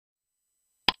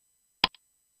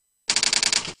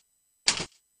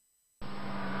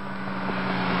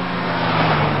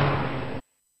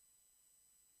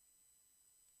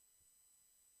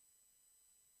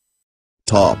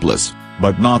Topless,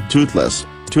 but not toothless,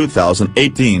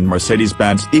 2018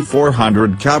 Mercedes-Benz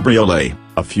E400 Cabriolet.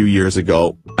 A few years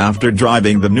ago, after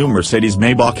driving the new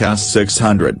Mercedes-Maybach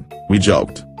S600, we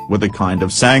joked, with a kind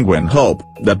of sanguine hope,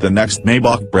 that the next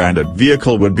Maybach-branded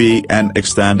vehicle would be an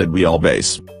extended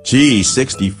wheelbase,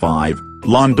 G65,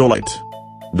 landaulet.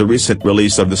 The recent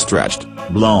release of the stretched,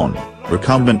 blown,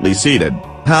 recumbently seated,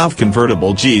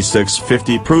 half-convertible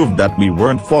G650 proved that we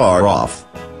weren't far off.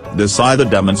 This either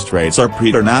demonstrates our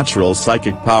preternatural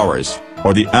psychic powers,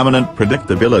 or the eminent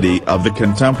predictability of the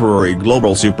contemporary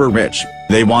global super-rich.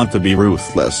 They want to be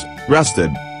ruthless,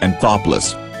 rested, and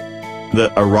topless.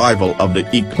 The arrival of the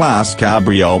E-Class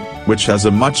Cabrio, which has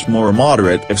a much more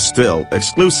moderate if still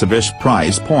exclusive-ish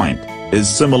price point, is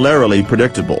similarly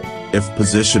predictable, if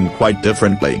positioned quite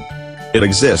differently. It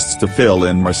exists to fill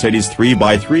in Mercedes'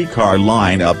 3x3 car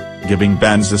lineup, giving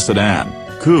Benz a sedan,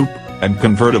 coupe, and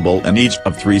convertible in each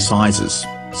of three sizes,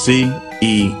 C,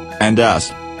 E, and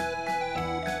S.